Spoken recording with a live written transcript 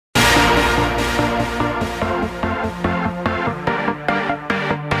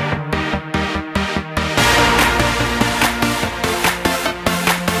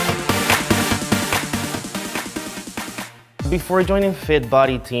Before joining Fit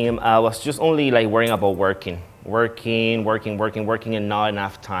Body team, I was just only like worrying about working and not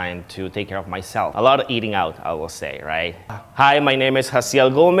enough time to take care of myself. A lot of eating out, I will say, right? Hi, my name is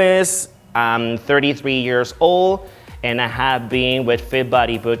Jassiel Gomez. I'm 33 years old and I have been with Fit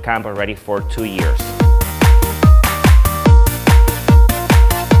Body Bootcamp already for 2 years.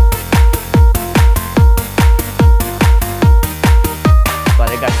 But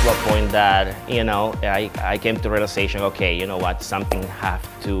I got to a point that, I came to the realization, okay, you know what, something have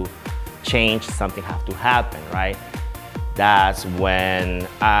to change, something have to happen, right? That's when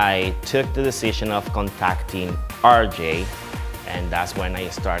I took the decision of contacting RJ, and that's when I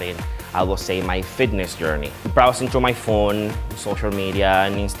started, I will say, my fitness journey. Browsing through my phone, social media,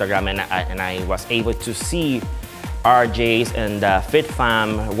 and Instagram, and I was able to see RJ's and Fit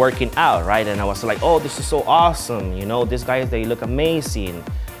Fam working out, right? And I was like, oh, this is so awesome. These guys, they look amazing.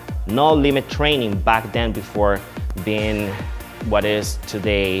 No limit training back then before being what is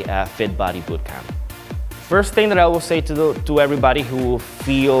today Fit Body Bootcamp. First thing that I will say to everybody who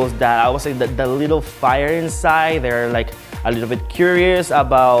feels that, I will say that the little fire inside, they're like a little bit curious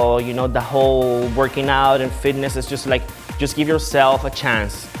about, the whole working out and fitness, is just like, just give yourself a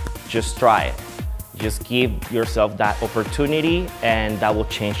chance, just try it. Just give yourself that opportunity and that will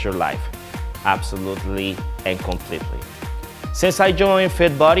change your life, absolutely and completely. Since I joined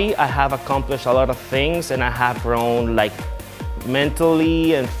Fit Body, I have accomplished a lot of things and I have grown like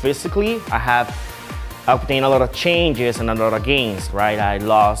mentally and physically. I have obtained a lot of changes and a lot of gains, right? I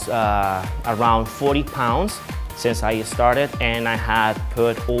lost around 40 pounds since I started, and I had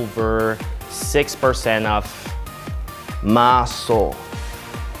put over 6% of muscle.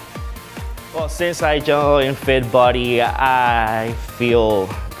 Well, since I joined Fit Body, I feel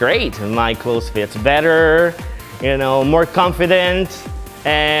great. My clothes fits better, more confident,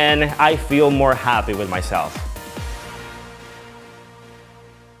 and I feel more happy with myself.